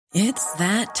It's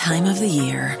that time of the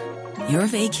year. Your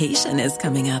vacation is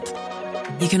coming up.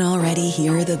 You can already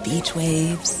hear the beach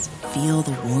waves, feel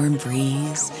the warm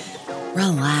breeze,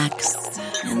 relax,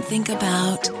 and think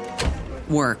about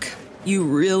work. You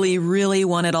really, really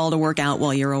want it all to work out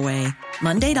while you're away.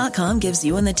 Monday.com gives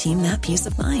you and the team that peace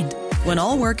of mind. When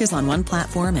all work is on one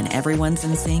platform and everyone's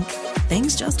in sync,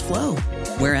 things just flow.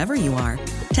 Wherever you are,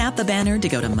 tap the banner to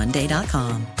go to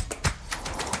Monday.com.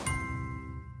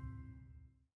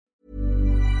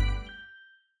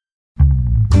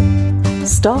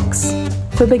 Stocks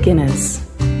for beginners.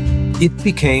 It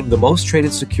became the most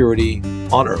traded security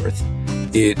on Earth.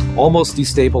 It almost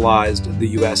destabilized the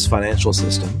U.S. financial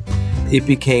system. It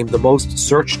became the most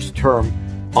searched term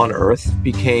on Earth,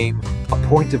 became a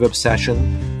point of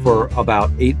obsession for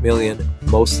about 8 million,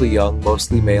 mostly young,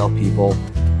 mostly male people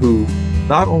who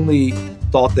not only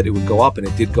thought that it would go up, and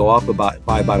it did go up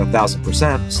by about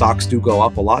 1,000%. Stocks do go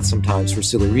up a lot sometimes for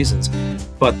silly reasons,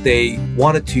 but they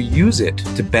wanted to use it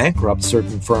to bankrupt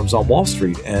certain firms on Wall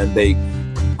Street, and they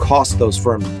cost those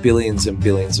firms billions and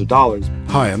billions of dollars.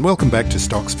 Hi, and welcome back to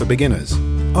Stocks for Beginners.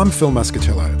 I'm Phil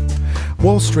Muscatello.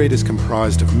 Wall Street is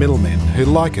comprised of middlemen who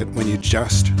like it when you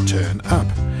just turn up.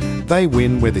 They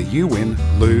win whether you win,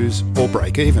 lose, or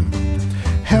break even.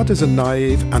 How does a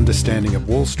naive understanding of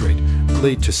Wall Street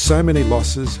lead to so many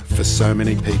losses for so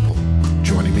many people?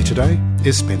 Joining me today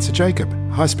is Spencer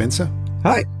Jakab. Hi, Spencer.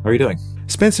 Hi, how are you doing?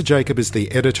 Spencer Jakab is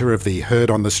the editor of the Heard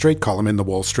on the Street column in the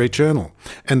Wall Street Journal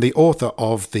and the author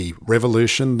of The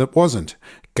Revolution That Wasn't,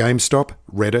 GameStop,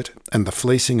 Reddit, and the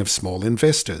Fleecing of Small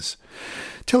Investors.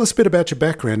 Tell us a bit about your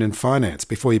background in finance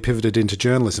before you pivoted into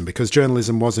journalism, because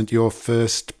journalism wasn't your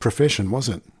first profession, was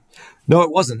it? No,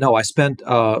 it wasn't. No, I spent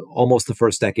almost the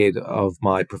first decade of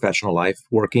my professional life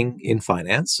working in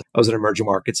finance. I was an emerging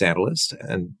markets analyst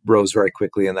and rose very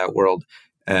quickly in that world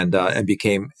and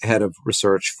became head of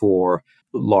research for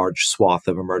a large swath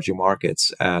of emerging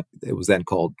markets. It was then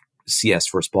called CS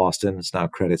First Boston. It's now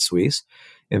Credit Suisse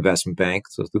investment bank,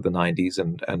 so through the 90s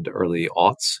and early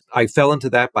aughts. I fell into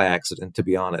that by accident, to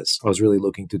be honest. I was really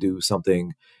looking to do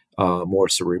something more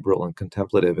cerebral and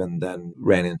contemplative, and then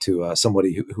ran into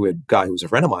somebody a guy who was a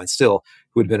friend of mine still,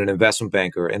 who had been an investment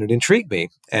banker, and it intrigued me.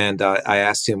 And I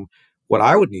asked him what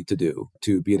I would need to do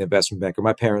to be an investment banker.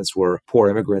 My parents were poor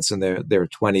immigrants in their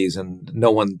 20s, and no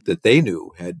one that they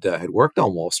knew had worked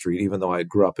on Wall Street, even though I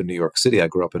grew up in New York City. I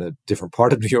grew up in a different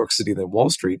part of New York City than Wall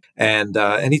Street. And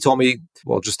he told me,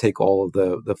 well, just take all of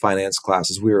the finance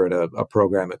classes. We were at a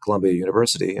program at Columbia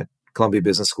University, at Columbia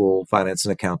Business School, finance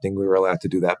and accounting. We were allowed to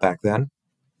do that back then.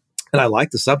 And I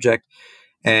liked the subject,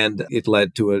 and it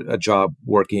led to a job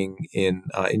working in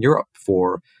Europe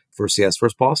for CS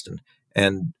First Boston.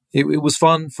 And it was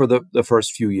fun for the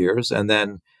first few years. And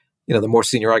then, the more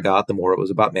senior I got, the more it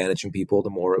was about managing people, the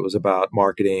more it was about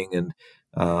marketing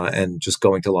and just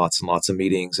going to lots and lots of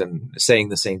meetings and saying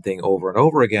the same thing over and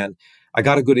over again. I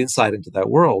got a good insight into that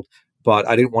world, but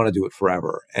I didn't want to do it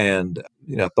forever. And,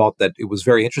 thought that it was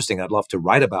very interesting. I'd love to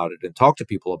write about it and talk to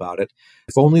people about it.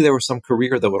 If only there was some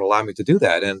career that would allow me to do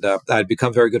that. And I'd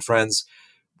become very good friends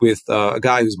with a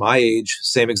guy who's my age,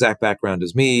 same exact background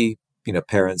as me.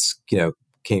 Parents,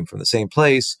 came from the same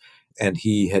place, and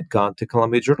he had gone to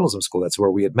Columbia Journalism School. That's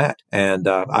where we had met. And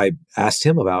I asked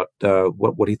him about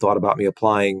what he thought about me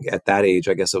applying at that age.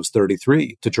 I guess I was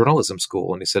 33 to journalism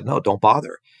school. And he said, no, don't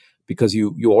bother, because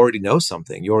you already know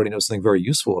something. You already know something very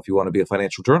useful if you want to be a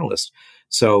financial journalist.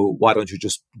 So why don't you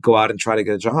just go out and try to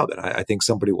get a job? And I think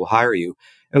somebody will hire you.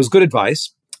 And it was good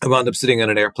advice. I wound up sitting on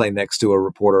an airplane next to a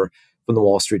reporter from the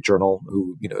Wall Street Journal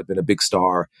who, had been a big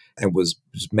star and was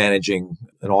managing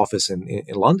an office in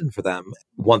London for them.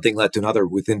 One thing led to another.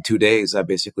 Within 2 days, I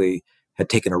basically had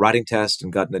taken a writing test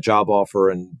and gotten a job offer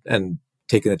and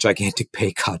taken a gigantic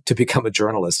pay cut to become a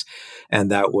journalist. And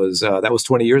that was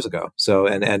 20 years ago. So,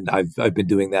 and I've been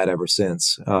doing that ever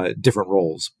since, different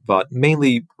roles, but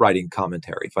mainly writing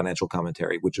commentary, financial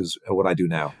commentary, which is what I do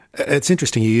now. It's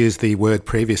interesting you used the word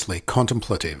previously,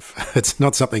 contemplative. It's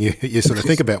not something you sort of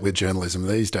think about with journalism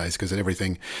these days, because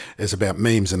everything is about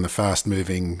memes and the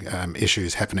fast-moving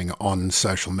issues happening on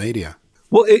social media.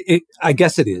 Well, I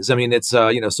guess it is. I mean, it's,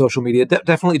 social media.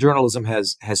 Definitely journalism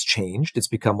has changed. It's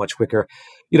become much quicker.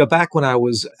 Back when I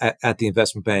was at the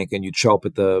investment bank and you'd show up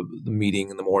at the meeting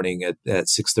in the morning at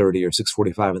 6:30 or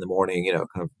 6:45 in the morning, kind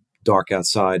of dark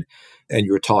outside, and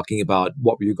you were talking about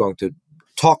what were you going to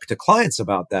talk to clients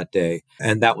about that day.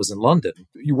 And that was in London.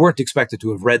 You weren't expected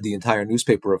to have read the entire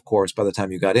newspaper, of course, by the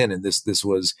time you got in. And this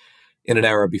was in an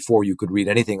era before you could read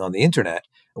anything on the internet,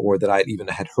 or that I even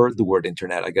had heard the word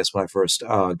internet, I guess, when I first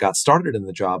got started in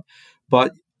the job.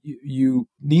 But you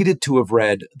needed to have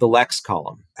read the Lex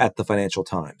column at the Financial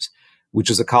Times, which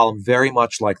is a column very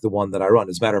much like the one that I run.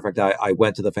 As a matter of fact, I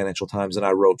went to the Financial Times and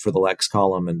I wrote for the Lex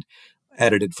column and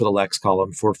edited for the Lex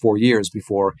column for 4 years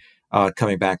before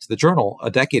coming back to the Journal a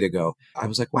decade ago. I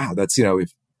was like, wow, that's,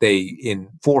 if they in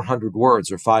 400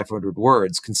 words or 500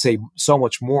 words can say so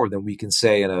much more than we can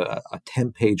say in a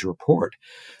 10-page report.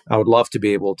 I would love to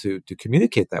be able to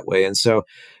communicate that way. And so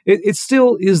it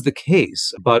still is the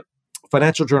case, but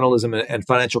financial journalism and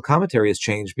financial commentary has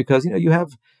changed because, you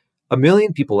have a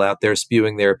million people out there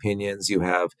spewing their opinions. You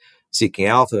have Seeking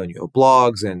Alpha and you have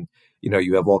blogs and,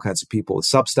 you have all kinds of people with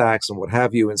Substacks and what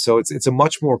have you. And so it's a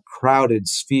much more crowded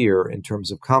sphere in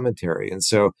terms of commentary. And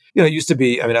so, it used to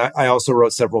be, I also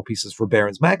wrote several pieces for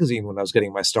Barron's Magazine when I was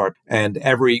getting my start. And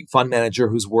every fund manager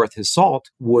who's worth his salt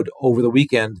would over the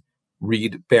weekend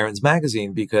read Barron's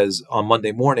Magazine because on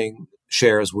Monday morning,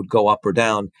 shares would go up or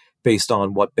down based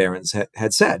on what Barron's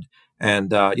had said.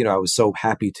 And, I was so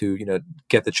happy to,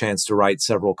 get the chance to write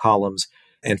several columns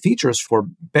and features for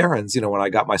Barron's, when I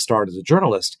got my start as a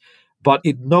journalist. But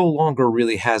it no longer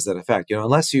really has that effect,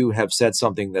 unless you have said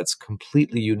something that's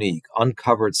completely unique,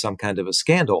 uncovered some kind of a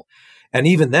scandal. And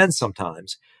even then,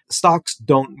 sometimes stocks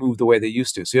don't move the way they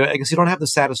used to. So I guess you don't have the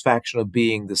satisfaction of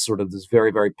being this very,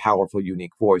 very powerful,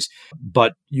 unique voice,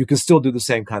 but you can still do the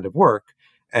same kind of work.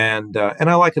 And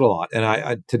I like it a lot.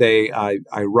 And today I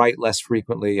write less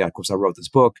frequently. Of course, I wrote this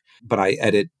book, but I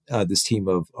edit this team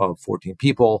of 14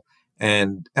 people.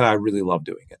 And I really love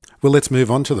doing it. Well, let's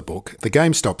move on to the book, The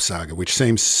GameStop Saga, which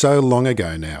seems so long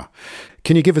ago now.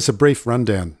 Can you give us a brief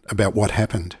rundown about what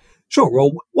happened? Sure.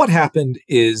 Well, what happened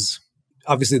is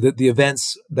obviously the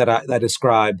events that I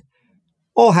described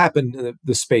all happened in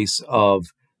the space of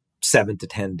 7 to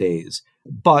 10 days.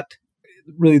 But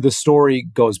really the story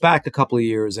goes back a couple of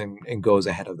years and goes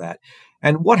ahead of that.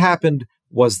 And what happened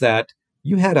was that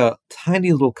you had a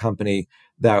tiny little company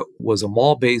that was a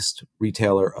mall-based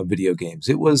retailer of video games.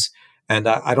 It was, and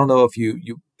I don't know if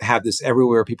you have this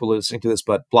everywhere, people are listening to this,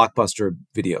 but Blockbuster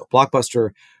Video.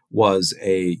 Blockbuster was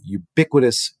a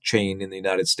ubiquitous chain in the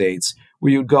United States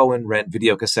where you'd go and rent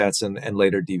video cassettes and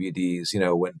later DVDs,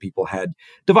 when people had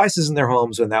devices in their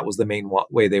homes, and that was the main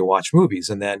way they watched movies.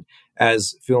 And then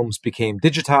as films became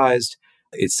digitized,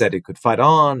 it said it could fight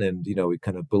on, and, it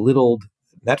kind of belittled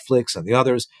Netflix and the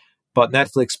others. But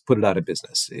Netflix put it out of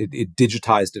business. It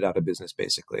digitized it out of business,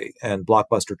 basically. And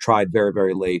Blockbuster tried very,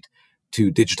 very late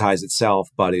to digitize itself,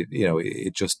 but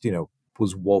it just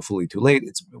was woefully too late.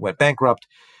 It went bankrupt.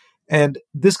 And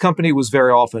this company was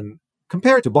very often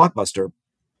compared to Blockbuster,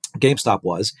 GameStop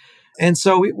was. And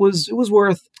so it was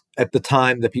worth, at the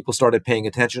time that people started paying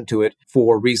attention to it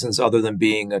for reasons other than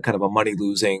being a kind of a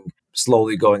money-losing,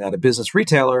 slowly going out of business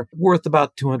retailer, worth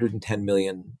about $210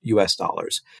 million US.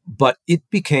 But it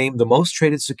became the most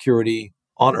traded security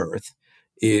on earth.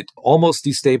 It almost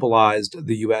destabilized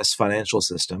the US financial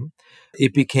system.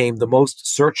 It became the most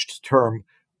searched term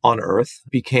on earth,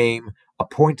 became a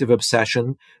point of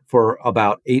obsession for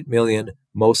about 8 million,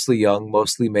 mostly young,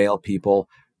 mostly male people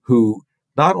who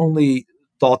not only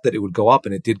thought that it would go up,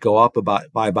 and it did go up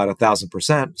by about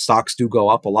 1,000%. Stocks do go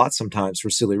up a lot sometimes for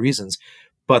silly reasons,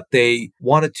 but they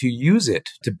wanted to use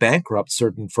it to bankrupt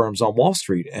certain firms on Wall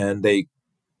Street, and they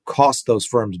cost those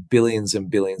firms billions and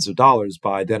billions of dollars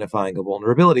by identifying a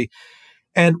vulnerability.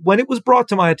 And when it was brought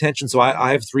to my attention, so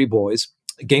I have 3 boys.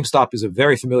 GameStop is a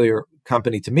very familiar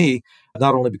company to me,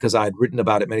 not only because I had written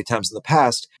about it many times in the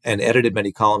past and edited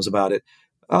many columns about it.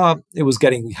 It was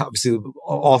getting obviously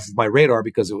off of my radar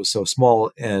because it was so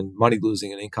small and money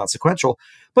losing and inconsequential,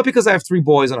 but because I have 3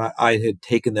 boys and I had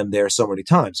taken them there so many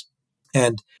times.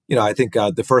 And, I think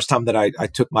the first time that I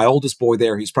took my oldest boy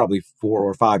there, he's probably 4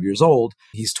 or 5 years old.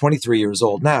 He's 23 years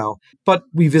old now, but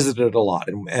we visited a lot.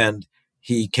 And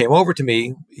he came over to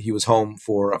me. He was home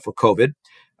for COVID.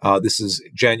 This is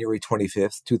January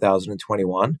 25th,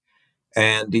 2021.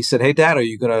 And he said, "Hey, Dad, are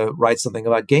you going to write something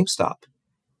about GameStop?"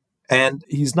 And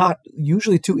he's not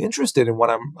usually too interested in what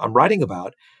I'm writing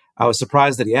about. I was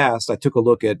surprised that he asked. I took a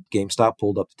look at GameStop,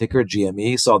 pulled up the ticker,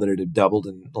 GME, saw that it had doubled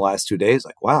in the last 2 days.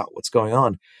 Like, wow, what's going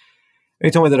on? And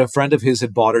he told me that a friend of his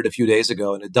had bought it a few days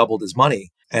ago and it doubled his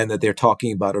money, and that they're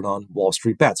talking about it on Wall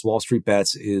Street Bets. Wall Street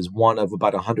Bets is one of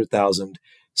about 100,000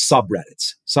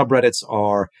 subreddits. Subreddits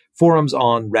are forums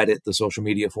on Reddit, the social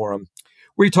media forum,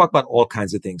 where you talk about all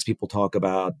kinds of things. People talk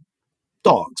about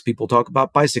dogs, people talk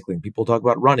about bicycling, people talk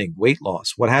about running, weight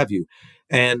loss, what have you.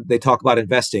 And they talk about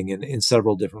investing in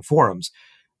several different forums.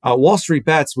 Wall Street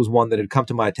Bets was one that had come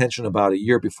to my attention about a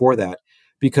year before that,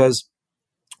 because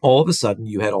all of a sudden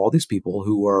you had all these people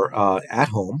who were at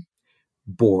home,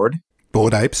 bored.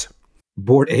 Bored apes.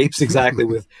 bored apes, exactly,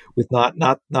 with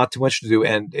not too much to do.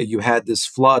 And you had this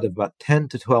flood of about 10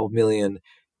 to 12 million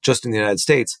just in the United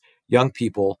States, young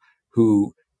people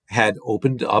who had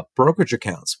opened up brokerage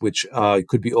accounts, which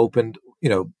could be opened,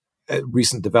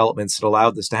 recent developments that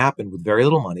allowed this to happen with very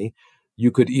little money.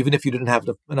 You could, even if you didn't have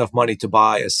enough money to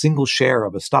buy a single share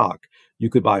of a stock, you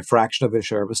could buy a fraction of a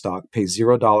share of a stock, pay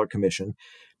 $0 commission,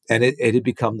 and it had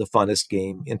become the funnest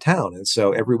game in town. And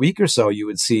so every week or so, you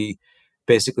would see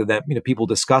basically that, people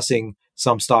discussing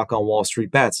some stock on Wall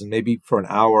Street Bets, and maybe for an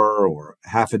hour or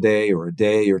half a day or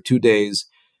 2 days,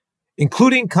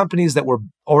 including companies that were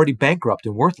already bankrupt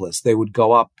and worthless. They would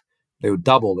go up, they would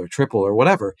double or triple or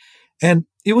whatever. And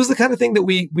it was the kind of thing that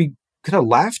we kind of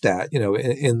laughed at,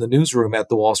 in the newsroom at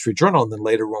the Wall Street Journal, and then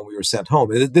later when we were sent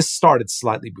home. This started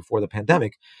slightly before the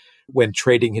pandemic, when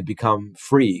trading had become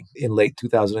free in late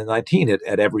 2019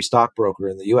 at every stockbroker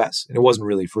in the US. And it wasn't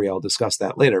really free. I'll discuss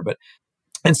that later.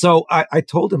 And so I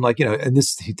told him, I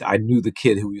knew the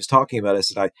kid who he was talking about. I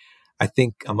said, I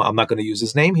think I'm not going to use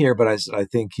his name here, but I said, I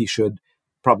think he should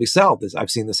probably sell this. I've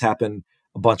seen this happen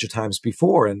a bunch of times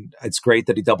before, and it's great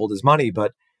that he doubled his money,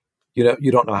 but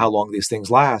you don't know how long these things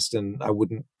last. And I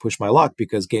wouldn't push my luck,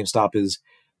 because GameStop is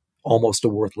almost a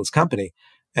worthless company.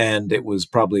 And it was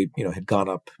probably, had gone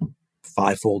up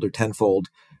 5-fold or 10-fold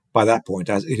by that point.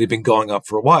 It had been going up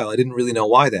for a while. I didn't really know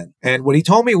why then. And what he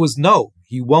told me was, no,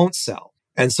 he won't sell.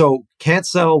 And so can't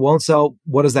sell, won't sell.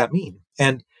 What does that mean?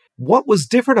 And what was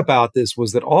different about this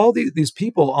was that all these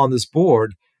people on this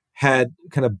board had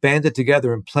kind of banded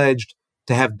together and pledged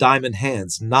to have diamond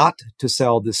hands, not to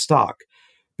sell this stock,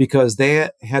 because they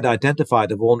had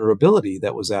identified a vulnerability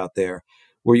that was out there,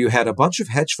 where you had a bunch of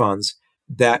hedge funds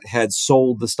that had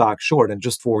sold the stock short. And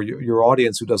just for your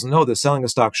audience who doesn't know this, selling a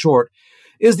stock short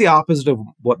is the opposite of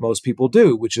what most people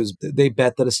do, which is they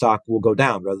bet that a stock will go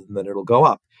down rather than it'll go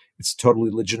up. It's totally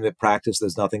legitimate practice.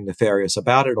 There's nothing nefarious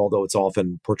about it, although it's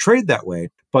often portrayed that way.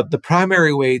 But the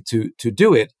primary way to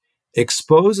do it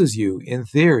exposes you, in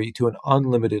theory, to an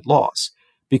unlimited loss.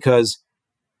 Because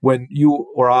when you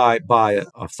or I buy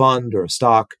a fund or a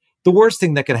stock, the worst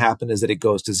thing that can happen is that it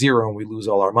goes to zero and we lose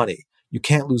all our money. You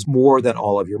can't lose more than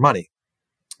all of your money.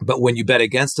 But when you bet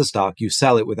against a stock, you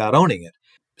sell it without owning it.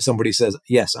 Somebody says,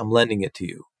 yes, I'm lending it to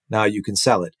you. Now you can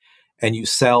sell it. And you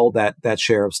sell that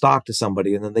share of stock to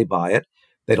somebody, and then they buy it.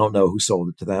 They don't know who sold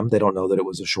it to them. They don't know that it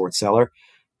was a short seller.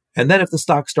 And then if the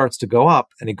stock starts to go up,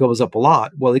 and it goes up a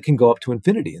lot, well, it can go up to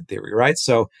infinity in theory, right?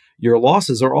 So your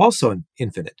losses are also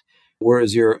infinite,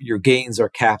 whereas your gains are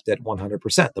capped at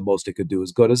 100%. The most it could do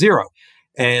is go to zero.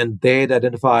 And they had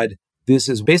identified this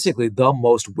is basically the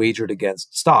most wagered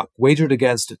against stock, wagered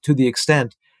against to the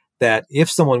extent that if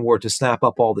someone were to snap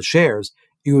up all the shares,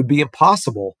 it would be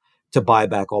impossible to buy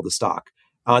back all the stock.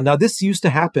 Now, this used to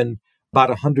happen about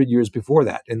 100 years before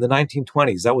that. In the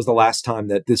 1920s, that was the last time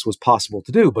that this was possible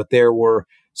to do. But there were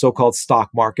so-called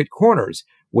stock market corners,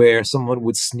 where someone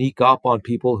would sneak up on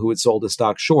people who had sold a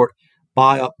stock short,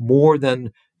 buy up more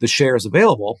than the shares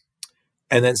available,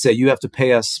 and then say, you have to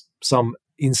pay us some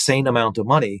insane amount of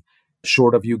money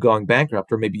short of you going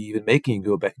bankrupt, or maybe even making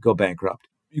you go bankrupt.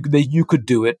 You could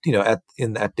do it,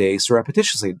 in that day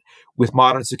surreptitiously. With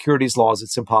modern securities laws,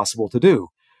 it's impossible to do,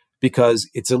 because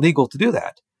it's illegal to do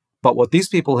that. But what these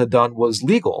people had done was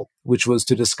legal, which was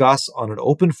to discuss on an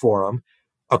open forum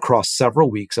across several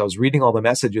weeks. I was reading all the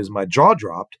messages, my jaw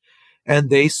dropped, and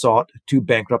they sought to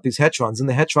bankrupt these hedge funds. And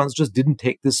the hedge funds just didn't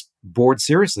take this board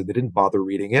seriously. They didn't bother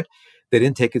reading it. They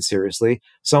didn't take it seriously.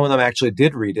 Some of them actually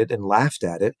did read it and laughed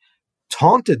at it,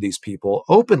 taunted these people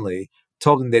openly,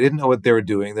 told them they didn't know what they were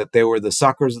doing, that they were the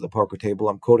suckers at the poker table.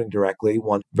 I'm quoting directly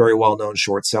one very well-known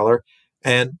short seller.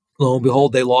 And lo and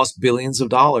behold, they lost billions of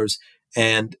dollars.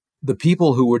 And the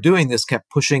people who were doing this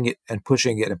kept pushing it and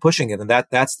pushing it and pushing it. And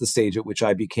that's the stage at which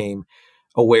I became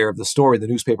aware of the story. The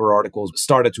newspaper articles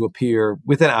started to appear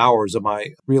within hours of my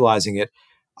realizing it.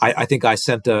 I think I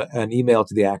sent an email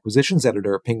to the acquisitions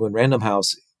editor at Penguin Random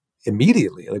House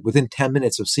immediately, like within 10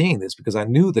 minutes of seeing this, because I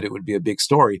knew that it would be a big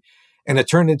story. And it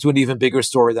turned into an even bigger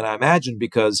story than I imagined,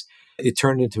 because it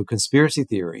turned into a conspiracy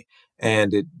theory,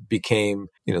 and it became,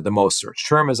 the most searched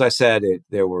term. As I said,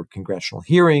 there were congressional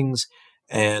hearings,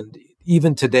 and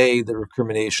even today, the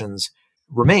recriminations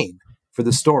remain for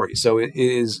the story. So it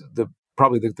is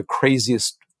probably the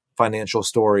craziest financial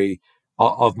story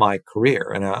of my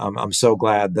career. And I'm so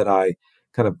glad that I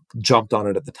kind of jumped on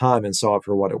it at the time and saw it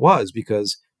for what it was,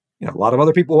 because, a lot of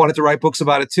other people wanted to write books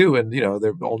about it too. And,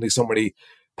 there were only so many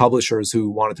publishers who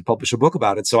wanted to publish a book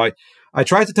about it. So I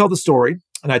tried to tell the story,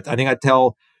 and I think I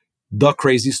tell the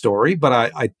crazy story, but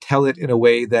I tell it in a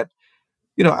way that,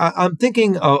 I'm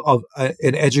thinking of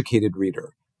an educated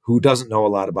reader who doesn't know a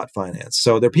lot about finance.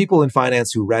 So there are people in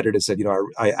finance who read it and said,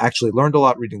 I actually learned a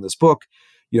lot reading this book.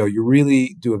 You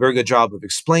really do a very good job of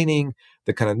explaining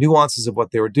the kind of nuances of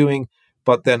what they were doing.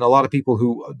 But then a lot of people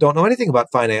who don't know anything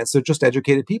about finance, they're just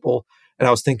educated people. And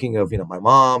I was thinking of, my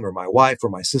mom or my wife or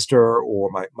my sister or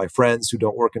my friends who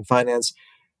don't work in finance.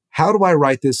 How do I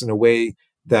write this in a way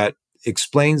that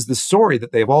explains the story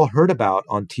that they've all heard about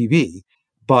on TV,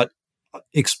 but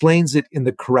explains it in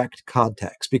the correct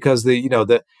context? Because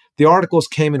the articles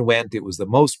came and went. It was the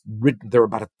most written. There were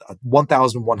about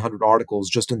 1,100 articles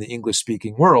just in the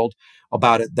English-speaking world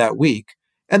about it that week.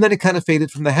 And then it kind of faded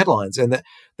from the headlines. And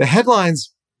the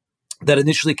headlines that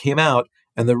initially came out,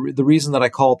 and the reason that I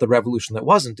call it the revolution that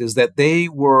wasn't, is that they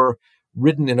were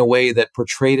written in a way that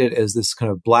portrayed it as this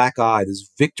kind of black eye, this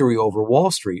victory over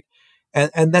Wall Street.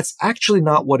 And that's actually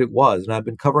not what it was. And I've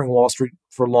been covering Wall Street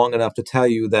for long enough to tell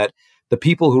you that the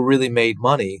people who really made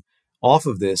money off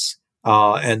of this,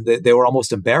 and they were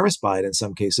almost embarrassed by it in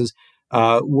some cases,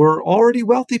 were already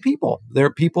wealthy people.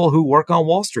 They're people who work on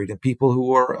Wall Street and people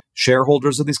who are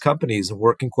shareholders of these companies and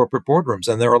work in corporate boardrooms.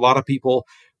 And there are a lot of people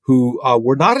who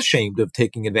were not ashamed of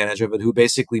taking advantage of it, who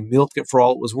basically milked it for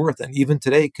all it was worth, and even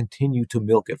today continue to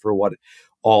milk it for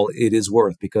all it is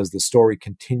worth, because the story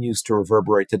continues to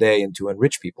reverberate today and to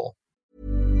enrich people.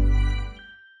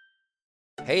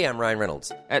 Hey, I'm Ryan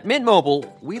Reynolds. At Mint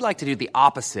Mobile, we like to do the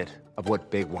opposite of what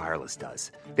Big Wireless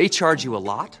does. They charge you a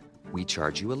lot. We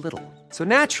charge you a little. So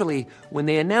naturally, when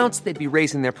they announced they'd be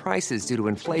raising their prices due to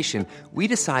inflation, we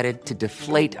decided to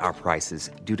deflate our prices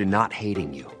due to not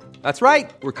hating you. That's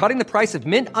right. We're cutting the price of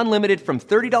Mint Unlimited from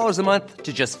 $30 a month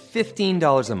to just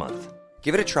 $15 a month.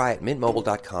 Give it a try at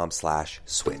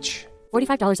mintmobile.com/switch.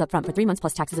 $45 up front for 3 months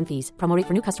plus taxes and fees. Promo rate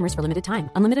for new customers for limited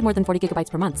time. Unlimited more than 40 gigabytes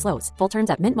per month. Slows full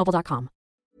terms at mintmobile.com.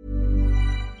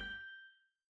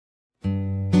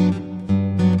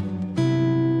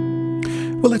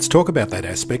 Well, let's talk about that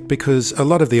aspect, because a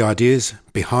lot of the ideas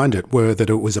behind it were that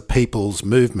it was a people's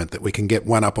movement, that we can get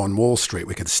one up on Wall Street,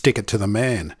 we can stick it to the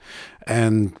man.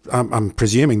 And I'm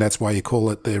presuming that's why you call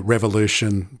it the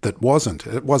revolution that wasn't.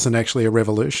 It wasn't actually a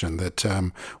revolution, that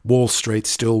Wall Street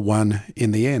still won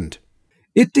in the end.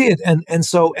 It did. And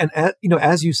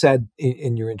as you said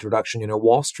in your introduction,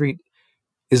 Wall Street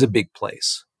is a big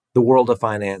place. The world of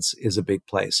finance is a big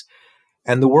place.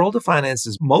 And the world of finance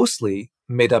is mostly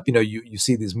made up, you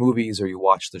see these movies, or you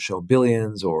watch the show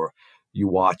Billions, or you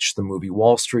watch the movie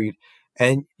Wall Street,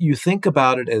 and you think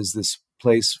about it as this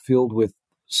place filled with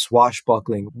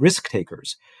swashbuckling risk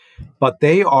takers. But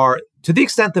they are, to the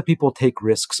extent that people take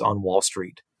risks on Wall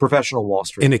Street, professional Wall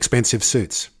Street. Inexpensive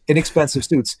suits,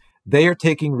 they are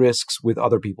taking risks with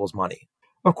other people's money.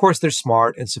 Of course, they're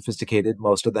smart and sophisticated,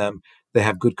 most of them. They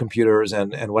have good computers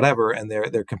and whatever, and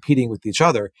they're competing with each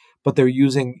other, but they're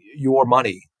using your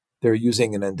money. They're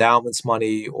using an endowment's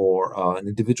money or an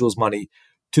individual's money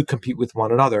to compete with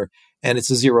one another. And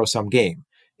it's a zero-sum game.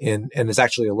 And it's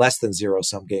actually a less than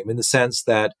zero-sum game, in the sense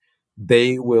that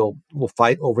they will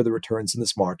fight over the returns in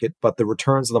this market, but the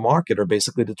returns of the market are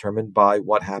basically determined by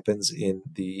what happens in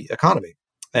the economy.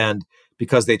 And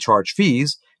because they charge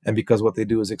fees, and because what they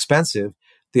do is expensive,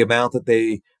 the amount that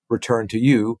they return to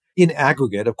you in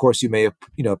aggregate, of course, you may have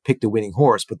picked a winning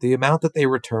horse, but the amount that they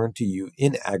return to you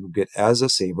in aggregate as a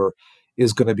saver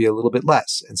is going to be a little bit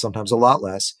less, and sometimes a lot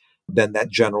less than that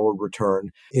general return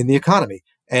in the economy.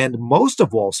 And most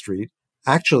of Wall Street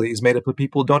actually is made up of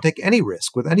people who don't take any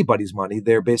risk with anybody's money.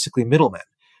 They're basically middlemen.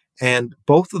 And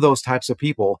both of those types of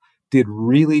people did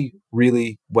really,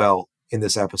 really well in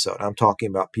this episode. I'm talking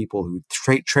about people who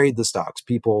trade the stocks,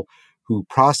 people who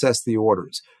process the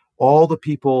orders, all the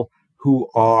people who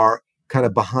are kind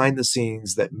of behind the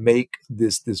scenes that make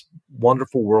this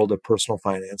wonderful world of personal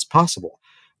finance possible.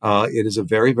 It is a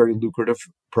very, very lucrative,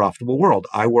 profitable world.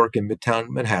 I work in Midtown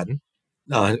Manhattan.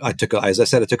 As I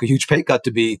said, I took a huge pay cut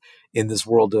to be in this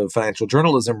world of financial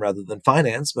journalism rather than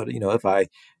finance. But, if I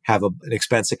have an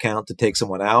expense account to take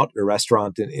someone out, a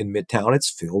restaurant in Midtown, it's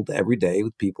filled every day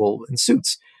with people in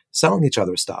suits selling each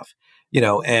other stuff,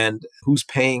 and who's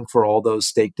paying for all those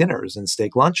steak dinners and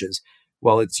steak lunches?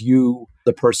 Well, it's you,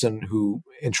 the person who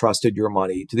entrusted your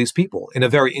money to these people in a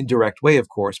very indirect way, of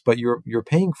course, but you're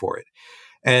paying for it.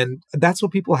 And that's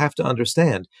what people have to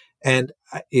understand. And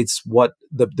it's what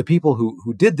the people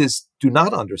who did this do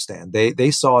not understand. They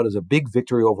saw it as a big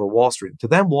victory over Wall Street. To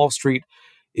them, Wall Street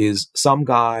is some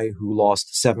guy who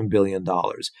lost $7 billion.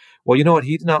 Well, you know what?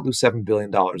 He did not lose $7 billion.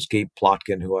 Gabe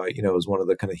Plotkin, who is one of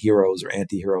the kind of heroes or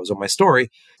anti-heroes of my story,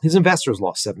 his investors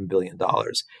lost $7 billion.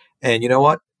 And you know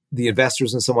what? The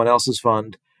investors in someone else's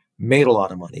fund made a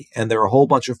lot of money. And there are a whole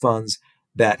bunch of funds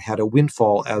that had a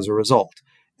windfall as a result.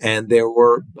 And there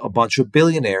were a bunch of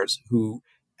billionaires who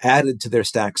added to their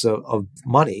stacks of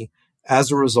money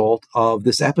as a result of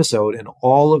this episode and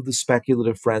all of the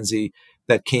speculative frenzy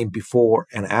that came before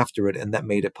and after it, and that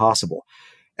made it possible.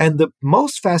 And the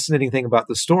most fascinating thing about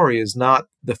the story is not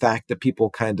the fact that people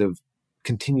kind of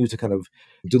continue to kind of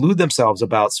delude themselves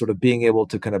about sort of being able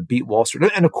to kind of beat Wall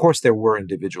Street. And of course, there were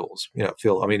individuals,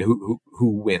 Phil, I mean, who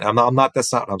win. I'm not,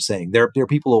 that's not what I'm saying. There are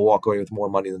people who walk away with more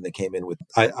money than they came in with.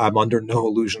 I'm under no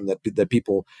illusion that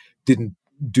people didn't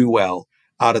do well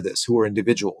out of this, who are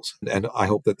individuals. And I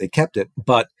hope that they kept it.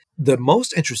 But the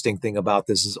most interesting thing about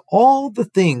this is all the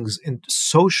things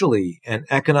socially and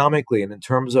economically and in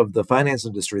terms of the finance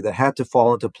industry that had to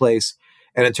fall into place,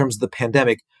 and in terms of the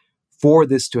pandemic, for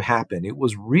this to happen. It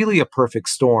was really a perfect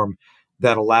storm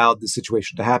that allowed the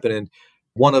situation to happen. And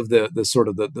one of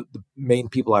the main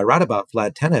people I write about,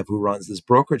 Vlad Tenev, who runs this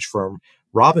brokerage firm,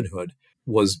 Robinhood,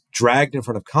 was dragged in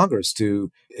front of Congress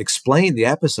to explain the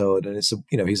episode. And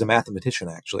he's a mathematician,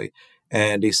 actually.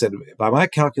 And he said, by my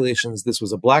calculations, this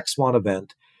was a black swan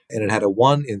event, and it had a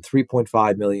 1 in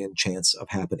 3.5 million chance of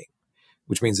happening,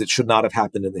 which means it should not have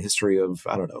happened in the history of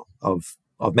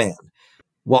man.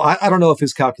 Well, I don't know if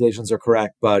his calculations are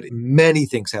correct, but many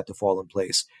things had to fall in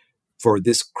place for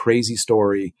this crazy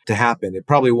story to happen. It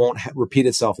probably won't repeat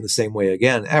itself in the same way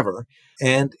again, ever.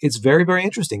 And it's very, very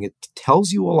interesting. It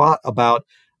tells you a lot about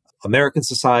American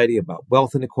society, about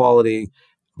wealth inequality,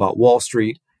 about Wall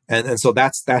Street. And so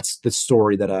that's the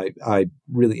story that I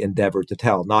really endeavored to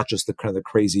tell, not just the kind of the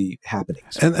crazy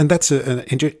happenings. And that's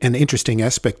an interesting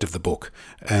aspect of the book,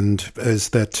 and is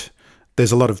that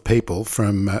there's a lot of people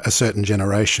from a certain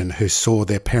generation who saw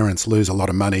their parents lose a lot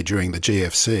of money during the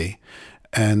GFC,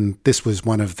 and this was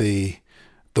one of the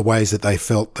ways that they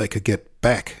felt they could get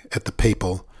back at the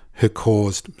people who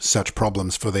caused such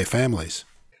problems for their families.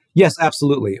 Yes,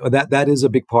 absolutely. That is a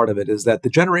big part of it, is that the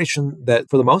generation that,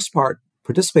 for the most part,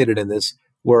 participated in this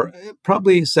were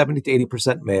probably 70 to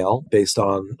 80% male, based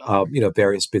on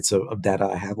various bits of data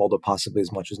I have, although possibly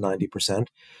as much as 90%.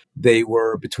 They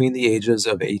were between the ages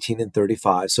of 18 and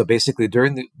 35. So basically,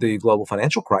 during the global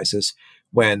financial crisis,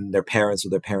 when their parents or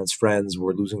their parents' friends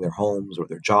were losing their homes or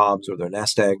their jobs or their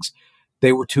nest eggs,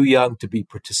 they were too young to be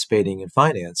participating in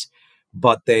finance.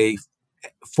 But they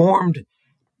formed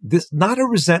this, not a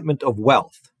resentment of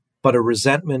wealth, but a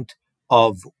resentment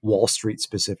of Wall Street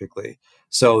specifically.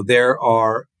 So there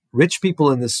are rich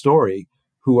people in this story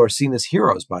who are seen as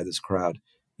heroes by this crowd.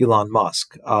 Elon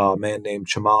Musk, a man named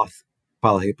Chamath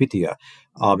Palihapitiya,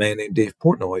 a man named Dave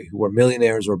Portnoy, who were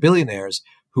millionaires or billionaires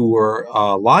who were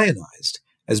lionized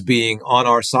as being on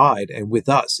our side and with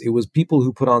us. It was people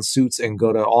who put on suits and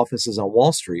go to offices on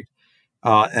Wall Street,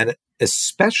 and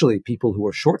especially people who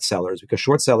are short sellers, because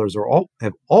short sellers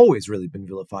have always really been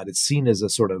vilified. It's seen as a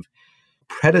sort of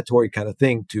predatory kind of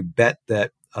thing to bet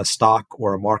that a stock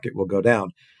or a market will go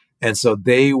down. And so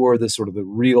they were the sort of the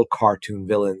real cartoon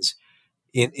villains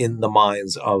in the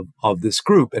minds of this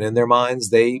group. And in their minds,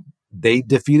 they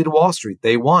defeated Wall Street.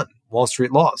 They won. Wall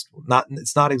Street lost.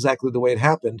 It's not exactly the way it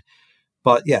happened,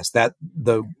 but yes, that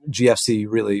the GFC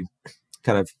really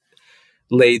kind of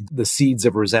laid the seeds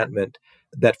of resentment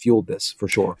that fueled this, for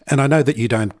sure. And I know that you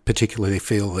don't particularly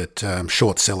feel that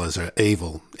short sellers are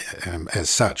evil as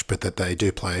such, but that they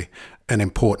do play an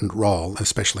important role,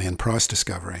 especially in price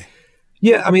discovery.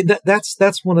 Yeah, I mean,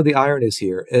 that's one of the ironies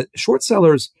here. Short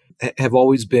sellers have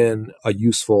always been a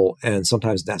useful and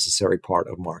sometimes necessary part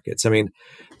of markets. I mean,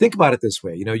 think about it this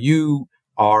way. You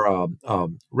are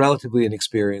relatively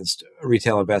inexperienced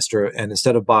retail investor, and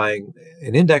instead of buying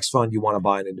an index fund, you want to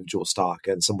buy an individual stock,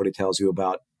 and somebody tells you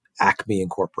about Acme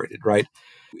Incorporated, right?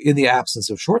 In the absence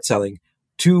of short selling,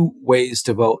 two ways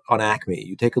to vote on Acme.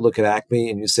 You take a look at Acme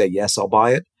and you say, yes, I'll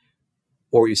buy it.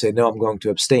 Or you say, no, I'm going to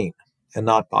abstain and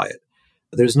not buy it.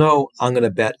 There's no, I'm going to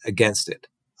bet against it.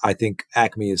 I think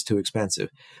Acme is too expensive.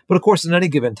 But of course, at any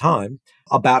given time,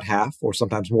 about half or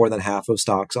sometimes more than half of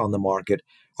stocks on the market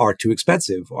are too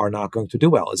expensive, are not going to do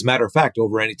well. As a matter of fact,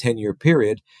 over any 10-year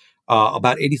period,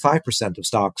 about 85% of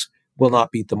stocks will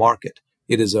not beat the market.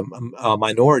 It is a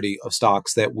minority of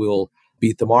stocks that will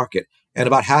beat the market. And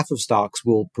about half of stocks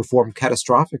will perform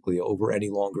catastrophically over any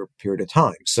longer period of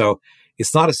time. So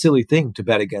it's not a silly thing to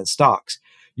bet against stocks.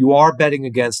 You are betting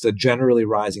against a generally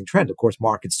rising trend. Of course,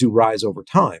 markets do rise over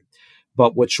time.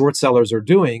 But what short sellers are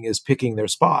doing is picking their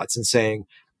spots and saying,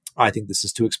 I think this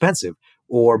is too expensive.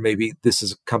 Or maybe this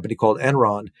is a company called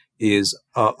Enron is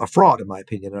a fraud, in my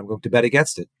opinion, and I'm going to bet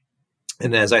against it.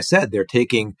 And as I said, they're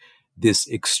taking this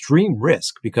extreme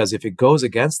risk, because if it goes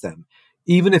against them,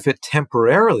 even if it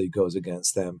temporarily goes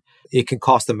against them, it can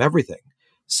cost them everything.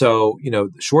 So,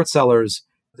 short sellers,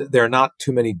 there are not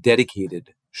too many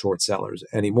dedicated short sellers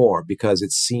anymore because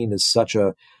it's seen as such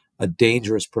a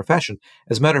dangerous profession.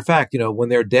 As a matter of fact, when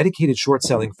there are dedicated short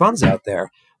selling funds out there,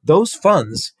 those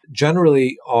funds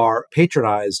generally are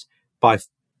patronized by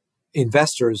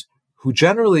investors who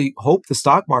generally hope the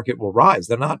stock market will rise.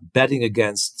 They're not betting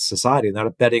against society. They're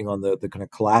not betting on the kind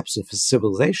of collapse of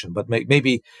civilization, but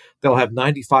maybe they'll have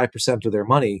 95% of their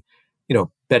money,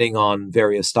 betting on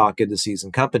various stock indices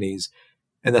and companies.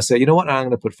 And they'll say, you know what, I'm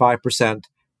going to put 5%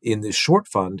 in this short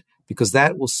fund because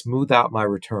that will smooth out my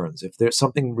returns. If there's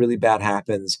something really bad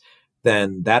happens,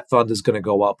 then that fund is going to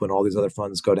go up when all these other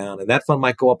funds go down. And that fund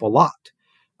might go up a lot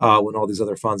when all these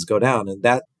other funds go down. And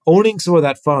that owning some of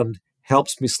that fund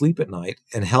helps me sleep at night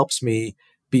and helps me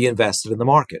be invested in the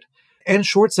market. And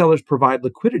short sellers provide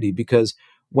liquidity because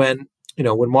when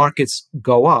markets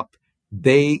go up,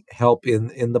 they help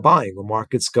in the buying. When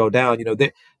markets go down,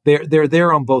 they're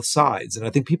there on both sides. And I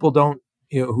think people don't,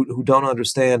 who don't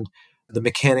understand the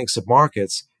mechanics of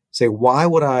markets say, why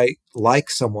would I like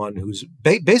someone who's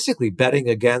basically betting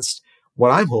against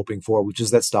what I'm hoping for, which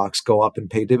is that stocks go up and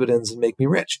pay dividends and make me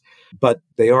rich? But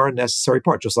they are a necessary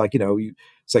part. Just like,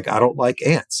 it's like, I don't like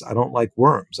ants. I don't like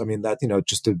worms. I mean, that,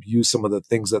 just to use some of the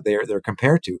things that they're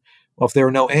compared to. Well, if there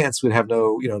were no ants, we'd have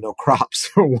no crops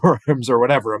or worms or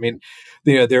whatever. I mean,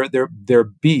 they're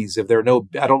bees. If there are no,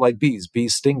 I don't like bees.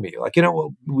 Bees sting me. Like,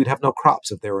 we'd have no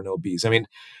crops if there were no bees. I mean,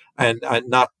 and I'm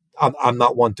not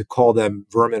one to call them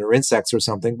vermin or insects or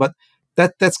something, but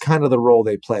that's kind of the role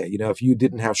they play. If you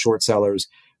didn't have short sellers,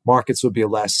 markets would be a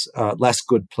less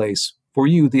good place for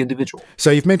you, the individual.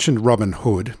 So you've mentioned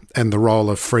Robinhood and the role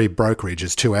of free brokerage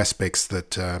as two aspects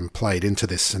that played into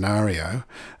this scenario.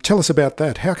 Tell us about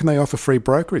that. How can they offer free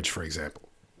brokerage, for example?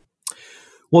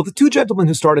 Well, the two gentlemen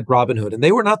who started Robinhood, and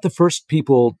they were not the first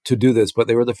people to do this, but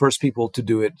they were the first people to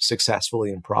do it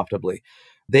successfully and profitably.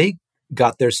 They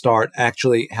got their start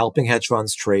actually helping hedge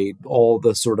funds trade, all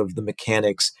the sort of the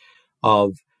mechanics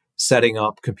of setting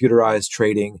up computerized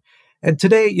trading. And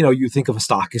today, you think of a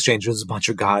stock exchange as a bunch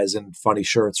of guys in funny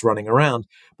shirts running around,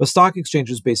 but stock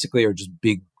exchanges basically are just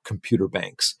big computer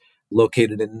banks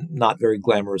located in not very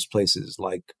glamorous places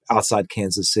like outside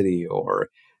Kansas City or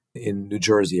in New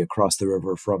Jersey across the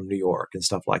river from New York and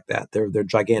stuff like that. They're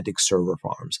gigantic server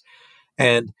farms.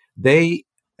 And they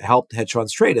helped hedge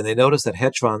funds trade. And they noticed that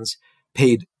hedge funds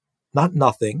paid not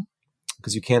nothing,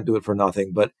 because you can't do it for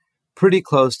nothing, but pretty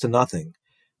close to nothing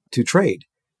to trade.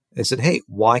 They said, hey,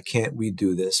 why can't we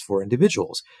do this for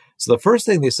individuals? So the first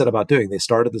thing they set about doing, they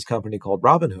started this company called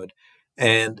Robinhood.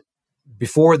 And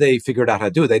before they figured out how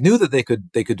to do it, they knew that they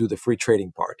could do the free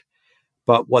trading part.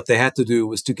 But what they had to do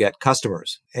was to get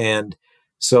customers. And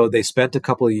so they spent a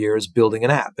couple of years building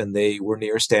an app. And they were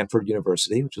near Stanford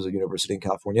University, which is a university in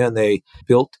California. And they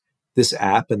built this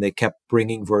app and they kept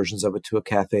bringing versions of it to a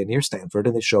cafe near Stanford.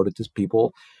 And they showed it to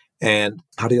people. And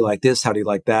how do you like this? How do you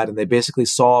like that? And they basically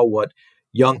saw what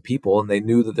young people, and they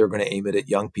knew that they were going to aim it at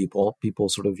young people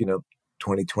sort of,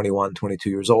 20, 21, 22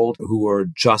 years old, who are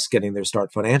just getting their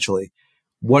start financially.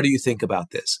 What do you think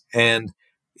about this? And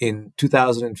in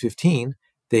 2015,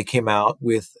 they came out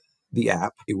with the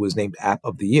app. It was named App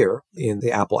of the Year in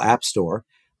the Apple App Store.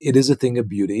 It is a thing of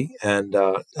beauty, and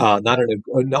not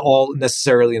all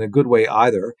necessarily in a good way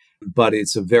either, but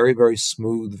it's a very, very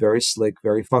smooth, very slick,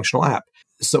 very functional app.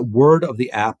 So word of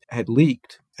the app had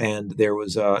leaked, and there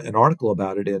was an article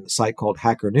about it in a site called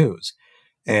Hacker News,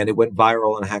 and it went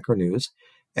viral on Hacker News.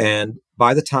 And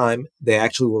by the time they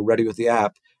actually were ready with the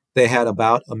app, they had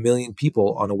about 1 million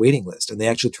people on a waiting list, and they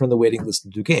actually turned the waiting list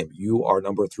into a game. You are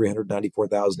number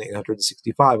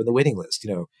 394,865 in the waiting list.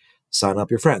 Sign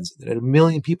up your friends. There had 1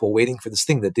 million people waiting for this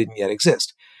thing that didn't yet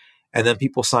exist. And then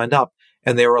people signed up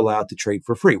and they were allowed to trade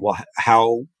for free. Well,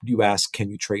 how, you ask, can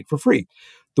you trade for free?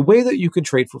 The way that you can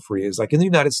trade for free is like in the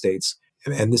United States,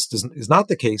 and this is not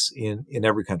the case in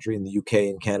every country. In the UK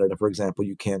and Canada, for example,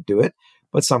 you can't do it,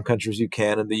 but some countries you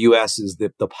can. And the US is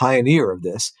the pioneer of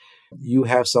this. You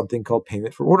have something called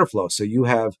payment for order flow. So you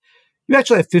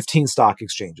actually have 15 stock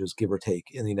exchanges, give or take,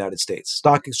 in the United States.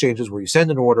 Stock exchanges where you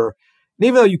send an order, and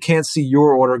even though you can't see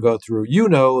your order go through, you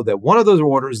know that one of those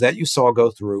orders that you saw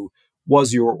go through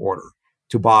was your order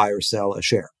to buy or sell a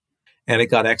share. And it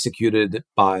got executed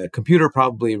by a computer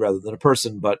probably rather than a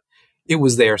person, but it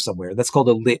was there somewhere. That's called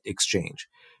a lit exchange.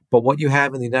 But what you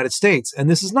have in the United States, and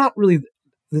this is not really,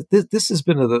 this has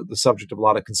been the subject of a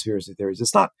lot of conspiracy theories.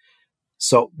 It's not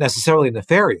so necessarily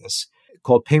nefarious,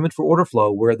 called payment for order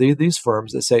flow, where there are these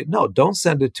firms that say, no, don't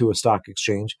send it to a stock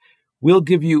exchange. We'll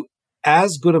give you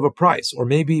as good of a price, or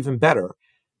maybe even better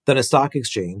than a stock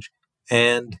exchange,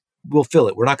 and we'll fill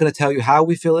it. We're not going to tell you how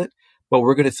we fill it, but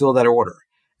we're going to fill that order.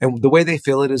 And the way they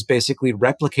fill it is basically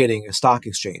replicating a stock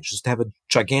exchange, just to have a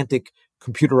gigantic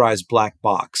computerized black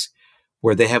box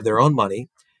where they have their own money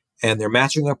and they're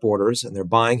matching up orders and they're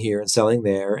buying here and selling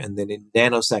there. And then in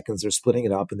nanoseconds, they're splitting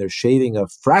it up and they're shaving a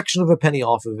fraction of a penny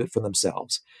off of it for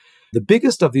themselves. The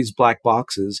biggest of these black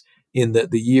boxes in the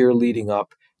year leading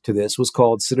up to this was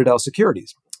called Citadel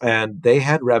Securities. And they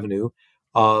had revenue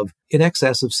of in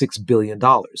excess of $6 billion.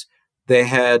 They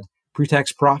had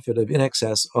pre-tax profit of in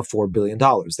excess of $4 billion.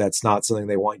 That's not something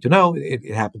they want you to know.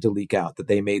 It happened to leak out that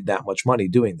they made that much money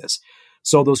doing this.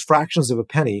 So those fractions of a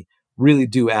penny really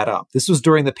do add up. This was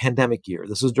during the pandemic year.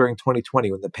 This was during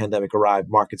 2020 when the pandemic arrived,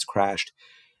 markets crashed,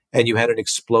 and you had an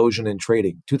explosion in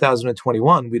trading.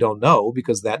 2021, we don't know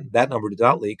because that number did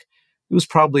not leak. It was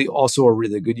probably also a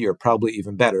really good year, probably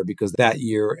even better because that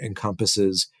year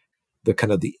encompasses the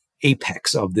kind of the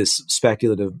apex of this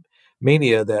speculative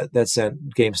mania that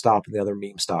sent GameStop and the other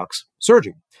meme stocks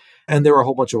surging. And there were a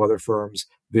whole bunch of other firms,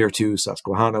 Virtu,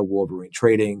 Susquehanna, Wolverine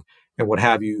Trading, and what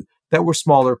have you, that were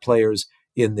smaller players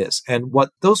in this. And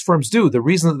what those firms do, the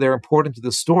reason that they're important to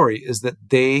the story is that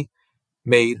they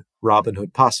made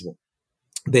Robinhood possible.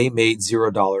 They made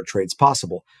 $0 trades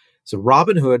possible. So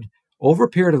Robinhood, over a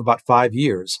period of about 5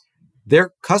 years,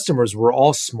 their customers were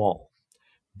all small.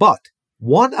 But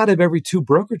 1 out of every 2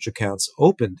 brokerage accounts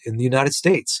opened in the United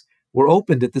States were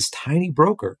opened at this tiny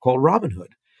broker called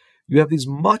Robinhood. You have these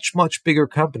much, much bigger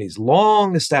companies,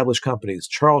 long established companies,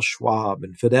 Charles Schwab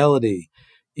and Fidelity,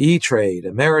 E-Trade,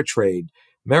 Ameritrade,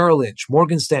 Merrill Lynch,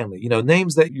 Morgan Stanley,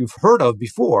 names that you've heard of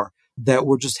before that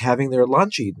were just having their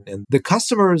lunch eaten. And the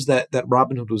customers that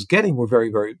Robinhood was getting were very,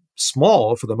 very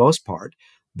small for the most part.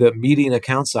 The median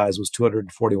account size was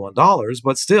 $241,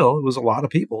 but still, it was a lot of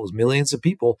people. It was millions of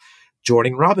people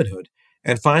joining Robinhood.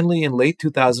 And finally, in late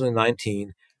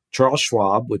 2019, Charles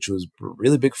Schwab, which was a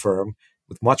really big firm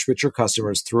with much richer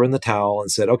customers, threw in the towel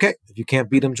and said, okay, if you can't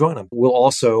beat them, join them. We'll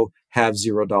also have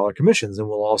 $0 commissions and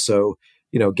we'll also,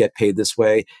 get paid this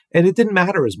way. And it didn't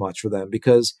matter as much for them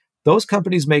because those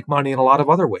companies make money in a lot of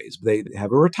other ways. They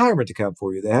have a retirement account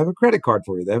for you. They have a credit card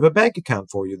for you. They have a bank account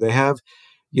for you. They have,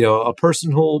 a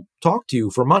person who'll talk to you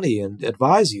for money and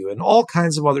advise you and all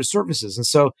kinds of other services. And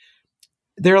so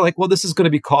they're like, well, this is going to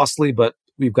be costly, but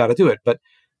we've got to do it. But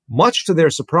much to their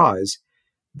surprise,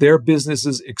 their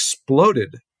businesses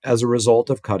exploded as a result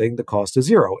of cutting the cost to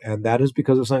zero. And that is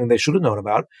because of something they should have known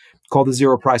about called the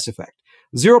zero price effect.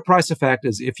 The zero price effect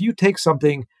is if you take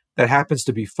something that happens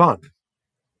to be fun,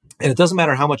 and it doesn't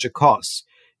matter how much it costs,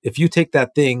 if you take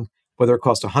that thing, whether it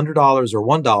costs $100 or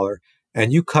 $1,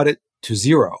 and you cut it to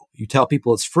zero, you tell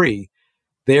people it's free,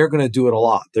 they're going to do it a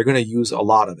lot. They're going to use a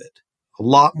lot of it, a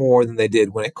lot more than they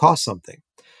did when it cost something.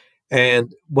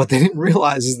 And what they didn't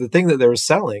realize is the thing that they were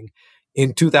selling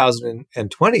in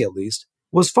 2020, at least,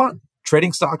 was fun.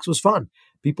 Trading stocks was fun.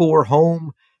 People were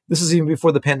home. This is even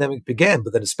before the pandemic began,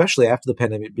 but then especially after the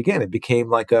pandemic began, it became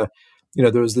like there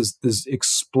was this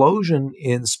explosion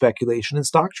in speculation and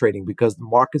stock trading because the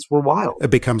markets were wild.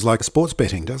 It becomes like sports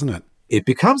betting, doesn't it? It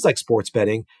becomes like sports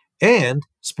betting, and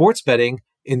sports betting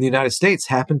in the United States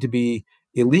happened to be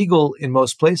illegal in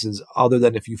most places other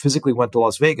than if you physically went to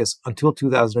Las Vegas until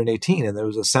 2018. And there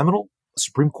was a seminal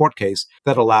Supreme Court case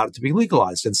that allowed it to be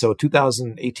legalized. And so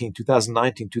 2018,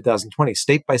 2019, 2020,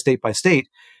 state by state by state,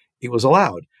 it was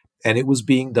allowed. And it was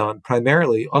being done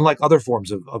primarily, unlike other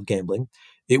forms of gambling,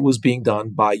 it was being done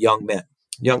by young men,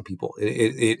 young people.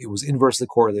 It was inversely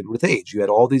correlated with age. You had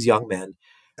all these young men.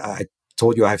 I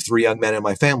told you I have 3 young men in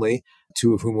my family,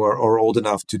 2 of whom are old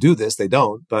enough to do this. They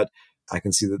don't, but I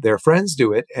can see that their friends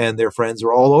do it, and their friends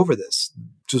are all over this,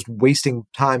 just wasting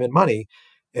time and money,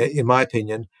 in my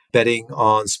opinion, betting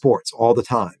on sports all the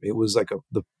time. It was like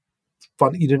the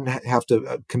fun. You didn't have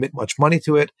to commit much money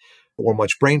to it or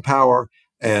much brain power,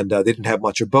 and they didn't have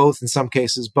much of both in some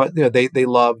cases, but they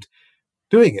loved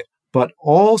doing it. But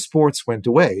all sports went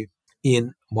away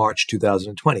in March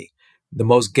 2020. The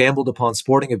most gambled upon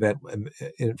sporting event,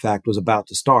 in fact, was about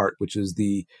to start, which is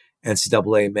the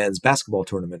NCAA men's basketball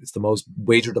tournament. It's the most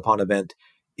wagered upon event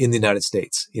in the United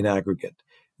States in aggregate.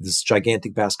 This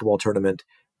gigantic basketball tournament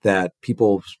that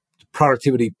people's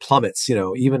productivity plummets,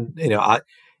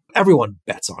 everyone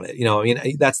bets on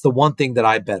it. That's the one thing that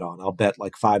I bet on. I'll bet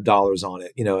like $5 on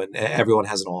it, and everyone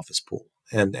has an office pool.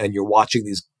 And you're watching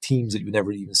these teams that you've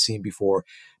never even seen before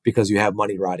because you have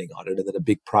money riding on it and then a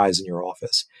big prize in your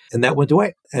office. And that went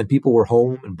away. And people were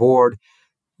home and bored.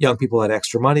 Young people had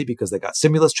extra money because they got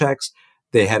stimulus checks.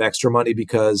 They had extra money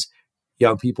because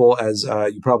young people, as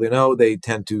you probably know, they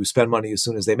tend to spend money as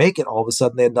soon as they make it. All of a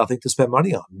sudden, they had nothing to spend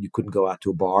money on. You couldn't go out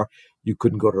to a bar. You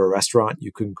couldn't go to a restaurant.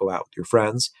 You couldn't go out with your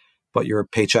friends, but your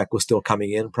paycheck was still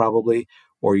coming in probably.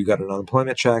 or you got an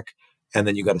unemployment check, and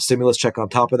then you got a stimulus check on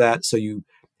top of that. So you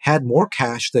had more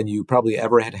cash than you probably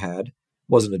ever had.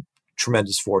 Wasn't a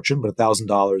tremendous fortune, but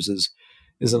 $1,000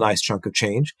 is a nice chunk of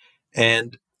change,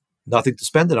 and nothing to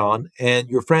spend it on. And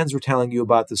your friends were telling you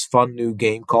about this fun new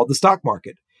game called the stock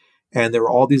market. And there were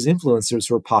all these influencers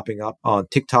who were popping up on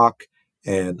TikTok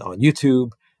and on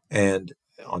YouTube and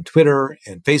on Twitter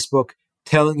and Facebook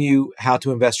telling you how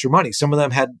to invest your money. Some of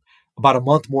them had about a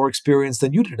month more experience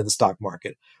than you did in the stock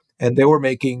market. And they were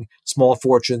making small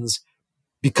fortunes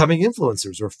becoming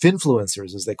influencers, or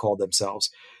finfluencers as they called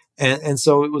themselves. And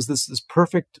so it was this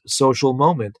perfect social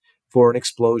moment for an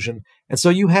explosion. And so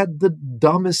you had the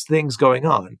dumbest things going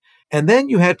on. And then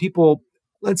you had people,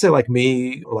 let's say like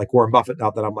me, or like Warren Buffett,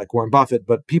 not that I'm like Warren Buffett,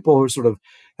 but people who sort of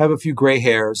have a few gray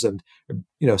hairs and,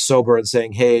 sober and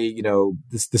saying, hey,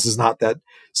 this is not that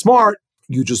smart.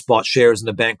 You just bought shares in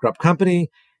a bankrupt company.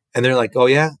 And they're like, oh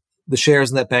yeah, the shares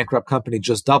in that bankrupt company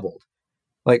just doubled.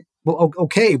 Like, well,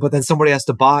 okay, but then somebody has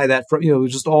to buy that from, it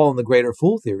was just all in the greater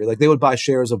fool theory. Like they would buy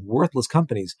shares of worthless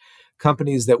companies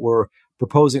that were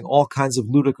proposing all kinds of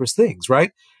ludicrous things,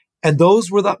 right? And those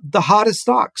were the hottest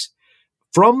stocks.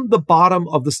 From the bottom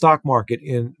of the stock market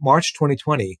in March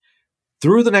 2020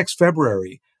 through the next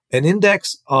February, an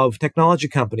index of technology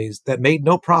companies that made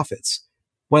no profits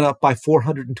went up by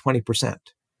 420%. It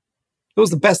was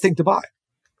the best thing to buy.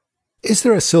 Is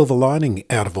there a silver lining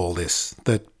out of all this,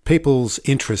 that people's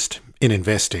interest in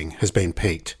investing has been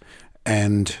piqued,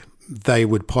 and they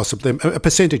would possibly, a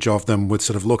percentage of them would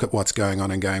sort of look at what's going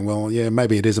on and going, well, yeah,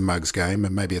 maybe it is a mug's game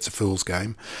and maybe it's a fool's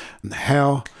game.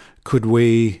 How could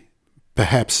we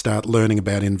perhaps start learning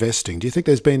about investing? Do you think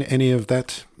there's been any of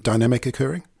that dynamic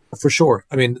occurring? For sure.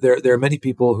 I mean, there are many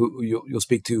people who you'll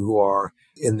speak to who are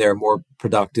in their more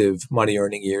productive money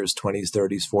earning years, 20s,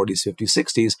 30s, 40s, 50s,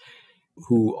 60s,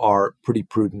 who are pretty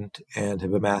prudent and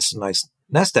have amassed a nice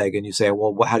nest egg. And you say,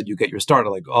 well, how did you get your start?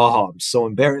 I'm like, oh, I'm so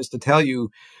embarrassed to tell you.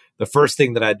 The first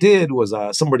thing that I did was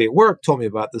somebody at work told me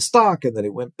about the stock and then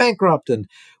it went bankrupt and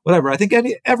whatever. I think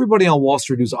everybody on Wall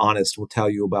Street who's honest will tell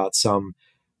you about some,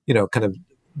 kind of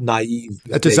naive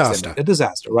disaster,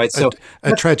 right? So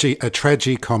a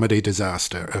tragicomedy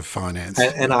disaster of finance.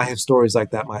 And I have stories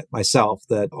like that myself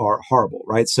that are horrible,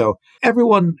 right? So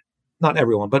not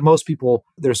everyone, but most people,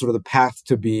 there's sort of the path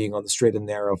to being on the straight and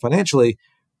narrow financially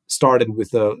started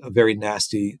with a very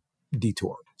nasty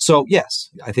detour. So yes,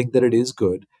 I think that it is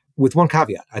good, with one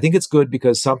caveat. I think it's good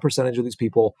because some percentage of these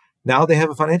people, now they have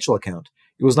a financial account.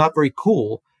 It was not very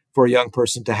cool for a young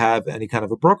person to have any kind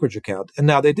of a brokerage account, and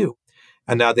now they do.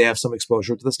 And now they have some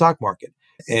exposure to the stock market.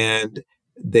 And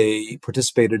they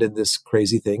participated in this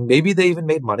crazy thing. Maybe they even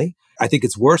made money. I think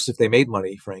it's worse if they made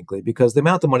money, frankly, because the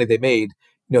amount of money they made,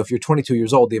 if you're 22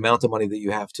 years old, the amount of money that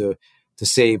you have to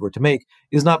save or to make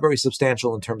is not very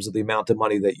substantial in terms of the amount of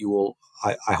money that you will,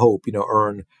 I hope,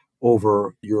 earn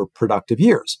over your productive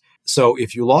years. So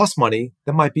if you lost money,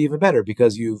 that might be even better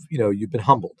because you've been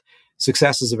humbled.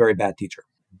 Success is a very bad teacher.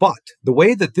 But the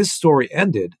way that this story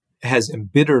ended has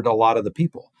embittered a lot of the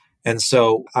people. And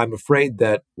so I'm afraid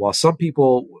that while some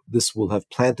people, this will have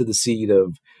planted the seed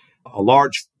of a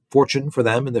large fortune for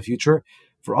them in the future,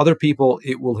 for other people,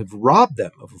 it will have robbed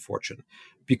them of a fortune.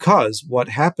 Because what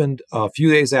happened a few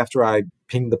days after I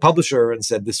pinged the publisher and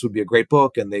said this would be a great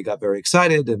book, and they got very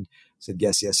excited and said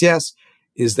yes, yes, yes,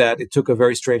 is that it took a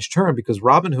very strange turn because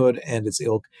Robinhood and its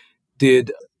ilk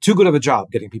did too good of a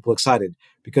job getting people excited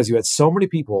because you had so many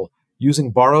people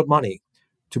using borrowed money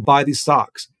to buy these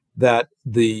stocks that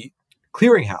the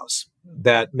clearinghouse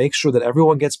that makes sure that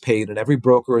everyone gets paid and every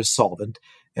broker is solvent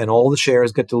and all the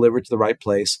shares get delivered to the right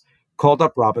place called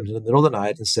up Robinhood in the middle of the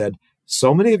night and said,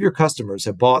 so many of your customers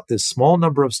have bought this small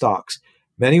number of stocks,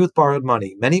 many with borrowed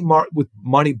money, many with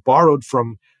money borrowed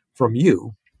from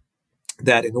you,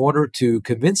 that in order to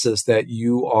convince us that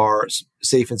you are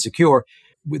safe and secure,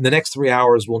 in the next 3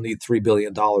 hours, we'll need $3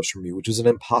 billion from you, which is an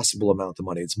impossible amount of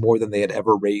money. It's more than they had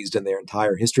ever raised in their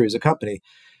entire history as a company.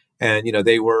 And,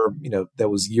 they were, that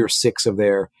was year 6 of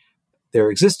their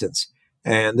existence.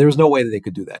 And there was no way that they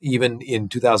could do that. Even in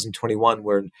 2021,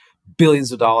 where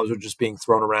billions of dollars were just being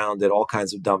thrown around at all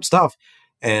kinds of dumb stuff.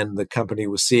 And the company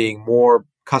was seeing more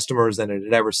customers than it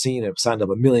had ever seen. It signed up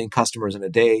 1 million customers in a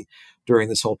day during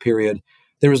this whole period.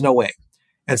 There was no way.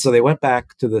 And so they went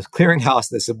back to the clearinghouse.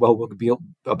 They said, well, we'll be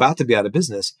about to be out of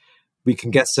business. We can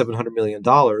get $700 million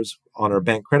on our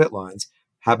bank credit lines.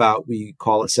 How about we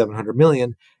call it $700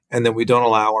 million, and then we don't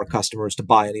allow our customers to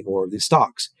buy any more of these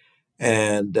stocks?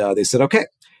 And they said, okay.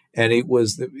 And it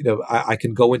was, I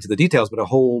can go into the details, but a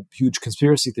whole huge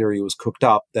conspiracy theory was cooked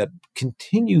up that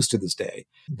continues to this day,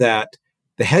 that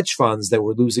the hedge funds that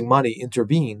were losing money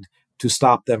intervened to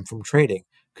stop them from trading.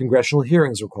 congressional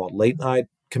hearings were called. Late night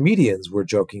comedians were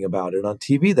joking about it on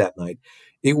TV that night.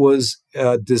 It was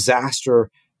a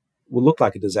disaster, would look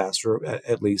like a disaster,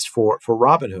 at least for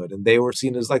Robinhood. And they were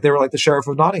seen as they were like the sheriff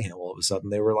of Nottingham all of a sudden.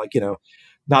 They were like,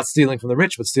 not stealing from the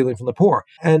rich, but stealing from the poor.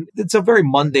 And it's a very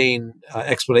mundane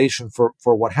explanation for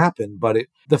what happened. But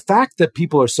the fact that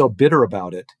people are so bitter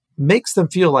about it makes them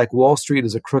feel like Wall Street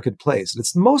is a crooked place. And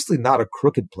it's mostly not a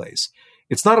crooked place.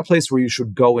 It's not a place where you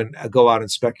should go out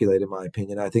and speculate, in my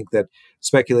opinion. I think that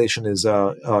speculation is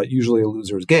usually a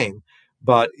loser's game.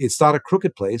 But it's not a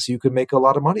crooked place. You can make a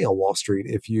lot of money on Wall Street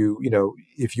if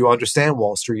you understand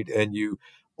Wall Street and you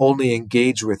only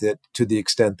engage with it to the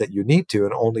extent that you need to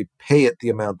and only pay it the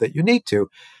amount that you need to.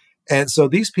 And so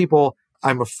these people,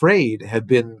 I'm afraid, have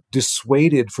been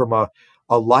dissuaded from a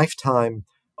lifetime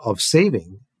of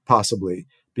saving, possibly,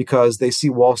 because they see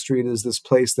Wall Street as this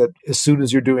place that as soon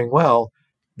as you're doing well,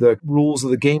 the rules of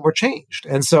the game are changed.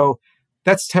 And so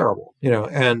that's terrible,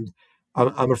 and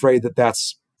I'm afraid that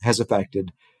has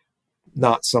affected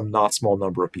not small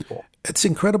number of people. It's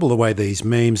incredible the way these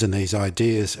memes and these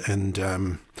ideas and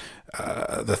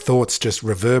the thoughts just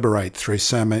reverberate through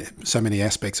so many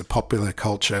aspects of popular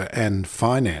culture and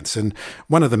finance. And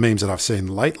one of the memes that I've seen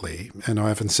lately, and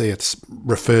I often see it's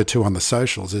referred to on the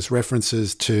socials, is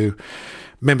references to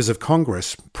members of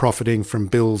Congress profiting from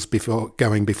bills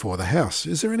going before the House.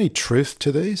 Is there any truth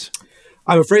to these?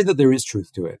 I'm afraid that there is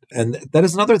truth to it. And that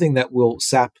is another thing that will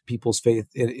sap people's faith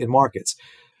in markets.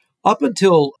 Up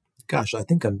until, I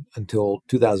think until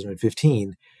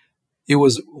 2015, it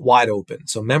was wide open.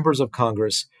 So members of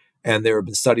Congress, and there have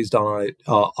been studies done on it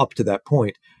up to that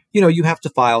point, you have to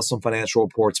file some financial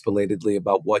reports belatedly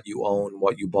about what you own,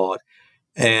 what you bought.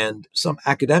 And some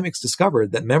academics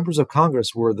discovered that members of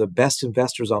Congress were the best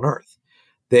investors on earth.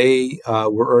 They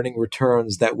were earning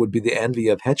returns that would be the envy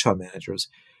of hedge fund managers.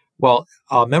 Well,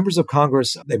 members of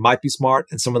Congress, they might be smart,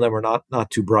 and some of them are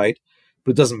not too bright,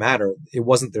 but it doesn't matter. It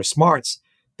wasn't their smarts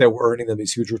that were earning them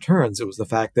these huge returns. It was the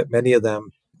fact that many of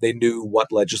them, they knew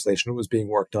what legislation was being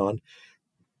worked on.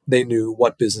 They knew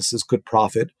what businesses could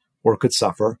profit or could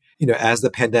suffer. As the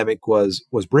pandemic was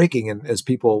breaking, and as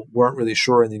people weren't really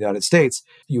sure in the United States,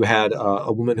 you had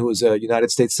a woman who was a United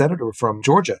States senator from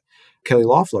Georgia, Kelly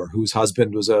Loeffler, whose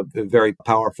husband was a very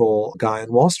powerful guy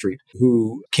on Wall Street,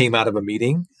 who came out of a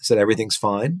meeting, said everything's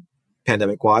fine,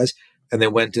 pandemic-wise, and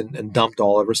then went and dumped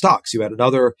all of her stocks. You had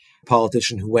another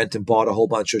politician who went and bought a whole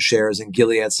bunch of shares in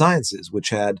Gilead Sciences, which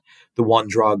had the one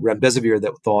drug, remdesivir,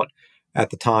 that thought at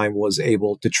the time was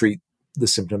able to treat the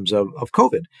symptoms of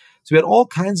COVID. So you had all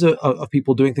kinds of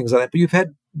people doing things like that, but you've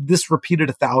had this repeated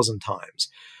 1,000 times.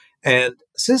 And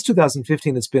since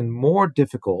 2015, it's been more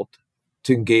difficult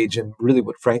to engage in really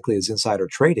what, frankly, is insider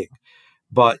trading.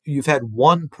 But you've had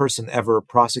one person ever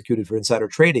prosecuted for insider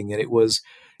trading, and it was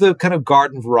the kind of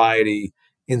garden variety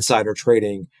insider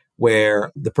trading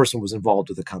where the person was involved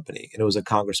with the company. And it was a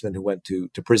congressman who went to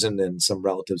prison, and some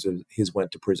relatives of his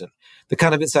went to prison. The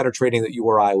kind of insider trading that you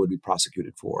or I would be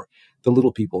prosecuted for. The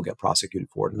little people get prosecuted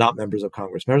for it, not members of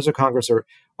Congress. Members of Congress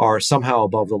are somehow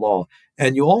above the law.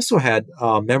 And you also had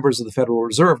members of the Federal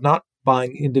Reserve not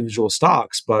buying individual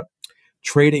stocks, but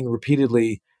trading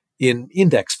repeatedly in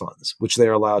index funds, which they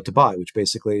are allowed to buy, which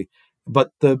basically,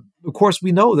 but of course,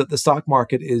 we know that the stock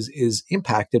market is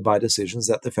impacted by decisions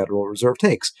that the Federal Reserve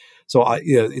takes. So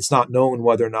it's not known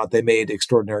whether or not they made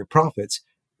extraordinary profits,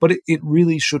 but it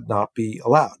really should not be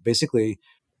allowed. Basically,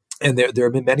 and there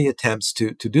have been many attempts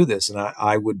to do this, and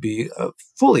I would be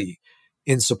fully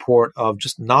in support of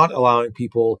just not allowing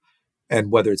people,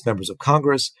 and whether it's members of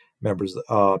Congress,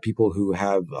 people who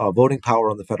have voting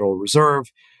power on the Federal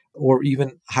Reserve, or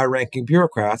even high-ranking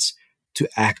bureaucrats, to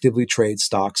actively trade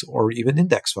stocks or even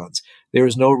index funds. There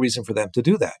is no reason for them to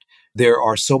do that. There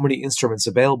are so many instruments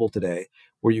available today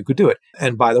where you could do it.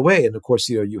 And by the way, and of course,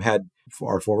 you had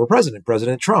our former president,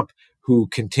 President Trump, who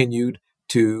continued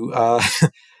to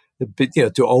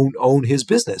to own his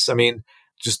business. I mean,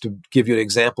 just to give you an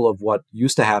example of what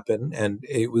used to happen, and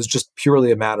it was just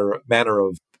purely a matter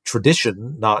of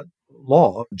tradition, not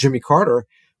law. Jimmy Carter,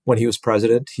 when he was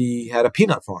president, he had a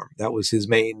peanut farm. That was his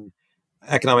main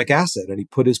economic asset. And he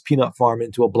put his peanut farm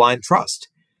into a blind trust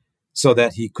so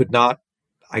that he could not,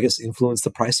 influence the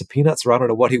price of peanuts, or I don't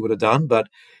know what he would have done, but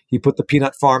he put the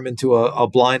peanut farm into a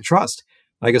blind trust.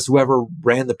 I guess whoever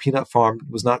ran the peanut farm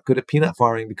was not good at peanut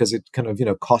farming because it kind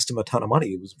of, cost him a ton of money.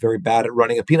 He was very bad at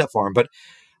running a peanut farm. But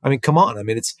I mean, come on. I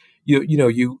mean, it's,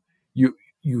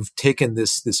 you've taken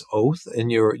this oath,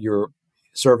 and you're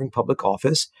serving public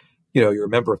office. You're a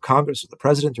member of Congress or the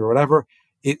president or whatever.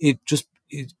 It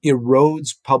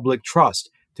erodes public trust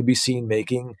to be seen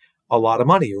making a lot of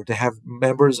money or to have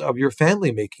members of your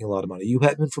family making a lot of money. You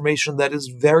have information that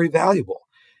is very valuable.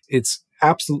 It's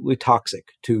absolutely toxic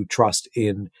to trust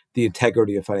in the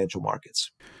integrity of financial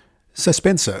markets. So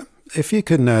Spencer, if you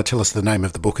can tell us the name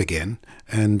of the book again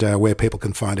and where people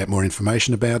can find out more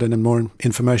information about it and more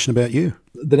information about you.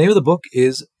 The name of the book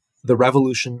is The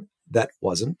Revolution That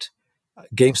Wasn't,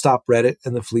 GameStop, Reddit,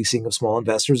 and the Fleecing of Small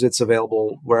Investors. It's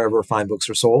available wherever fine books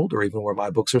are sold or even where my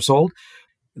books are sold.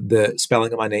 The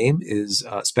spelling of my name is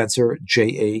Spencer,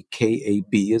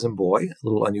 Jakab as in boy, a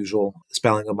little unusual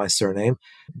spelling of my surname.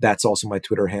 That's also my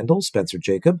Twitter handle, Spencer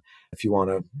Jakab. If you want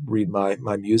to read my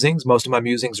musings, most of my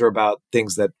musings are about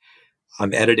things that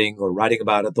I'm editing or writing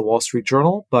about at the Wall Street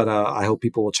Journal, but I hope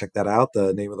people will check that out.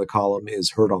 The name of the column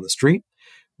is Heard on the Street.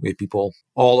 We have people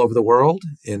all over the world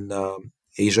in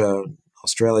Asia,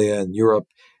 Australia, and Europe,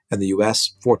 and the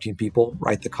US. 14 people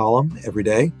write the column every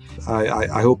day.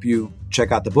 I hope you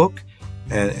check out the book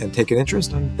and take an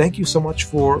interest. And thank you so much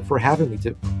for having me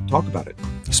to talk about it.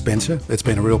 Spencer, it's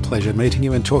been a real pleasure meeting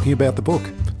you and talking about the book.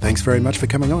 Thanks very much for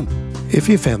coming on. If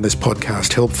you found this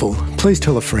podcast helpful, please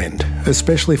tell a friend,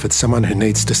 especially if it's someone who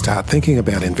needs to start thinking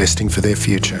about investing for their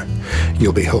future.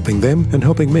 You'll be helping them and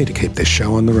helping me to keep this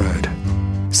show on the road.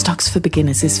 Stocks for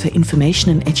Beginners is for information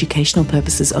and educational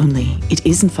purposes only. It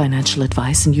isn't financial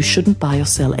advice, and you shouldn't buy or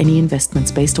sell any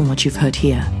investments based on what you've heard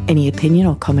here. Any opinion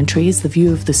or commentary is the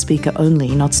view of the speaker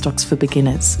only, not Stocks for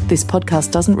Beginners. This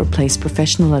podcast doesn't replace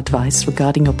professional advice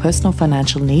regarding your personal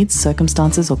financial needs,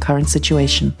 circumstances, or current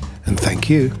situation. And thank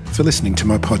you for listening to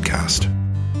my podcast.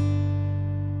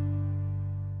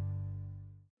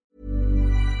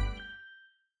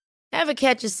 Ever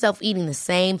catch yourself eating the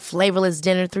same flavorless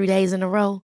dinner 3 days in a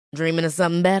row? Dreaming of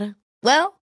something better?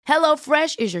 Well,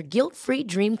 HelloFresh is your guilt-free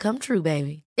dream come true,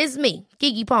 baby. It's me,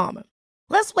 Keke Palmer.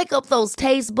 Let's wake up those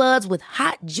taste buds with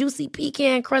hot, juicy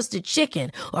pecan-crusted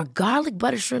chicken or garlic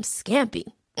butter shrimp scampi.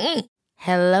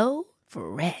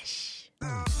 HelloFresh.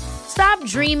 Stop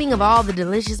dreaming of all the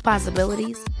delicious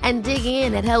possibilities and dig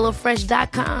in at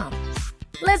HelloFresh.com.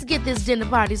 Let's get this dinner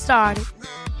party started.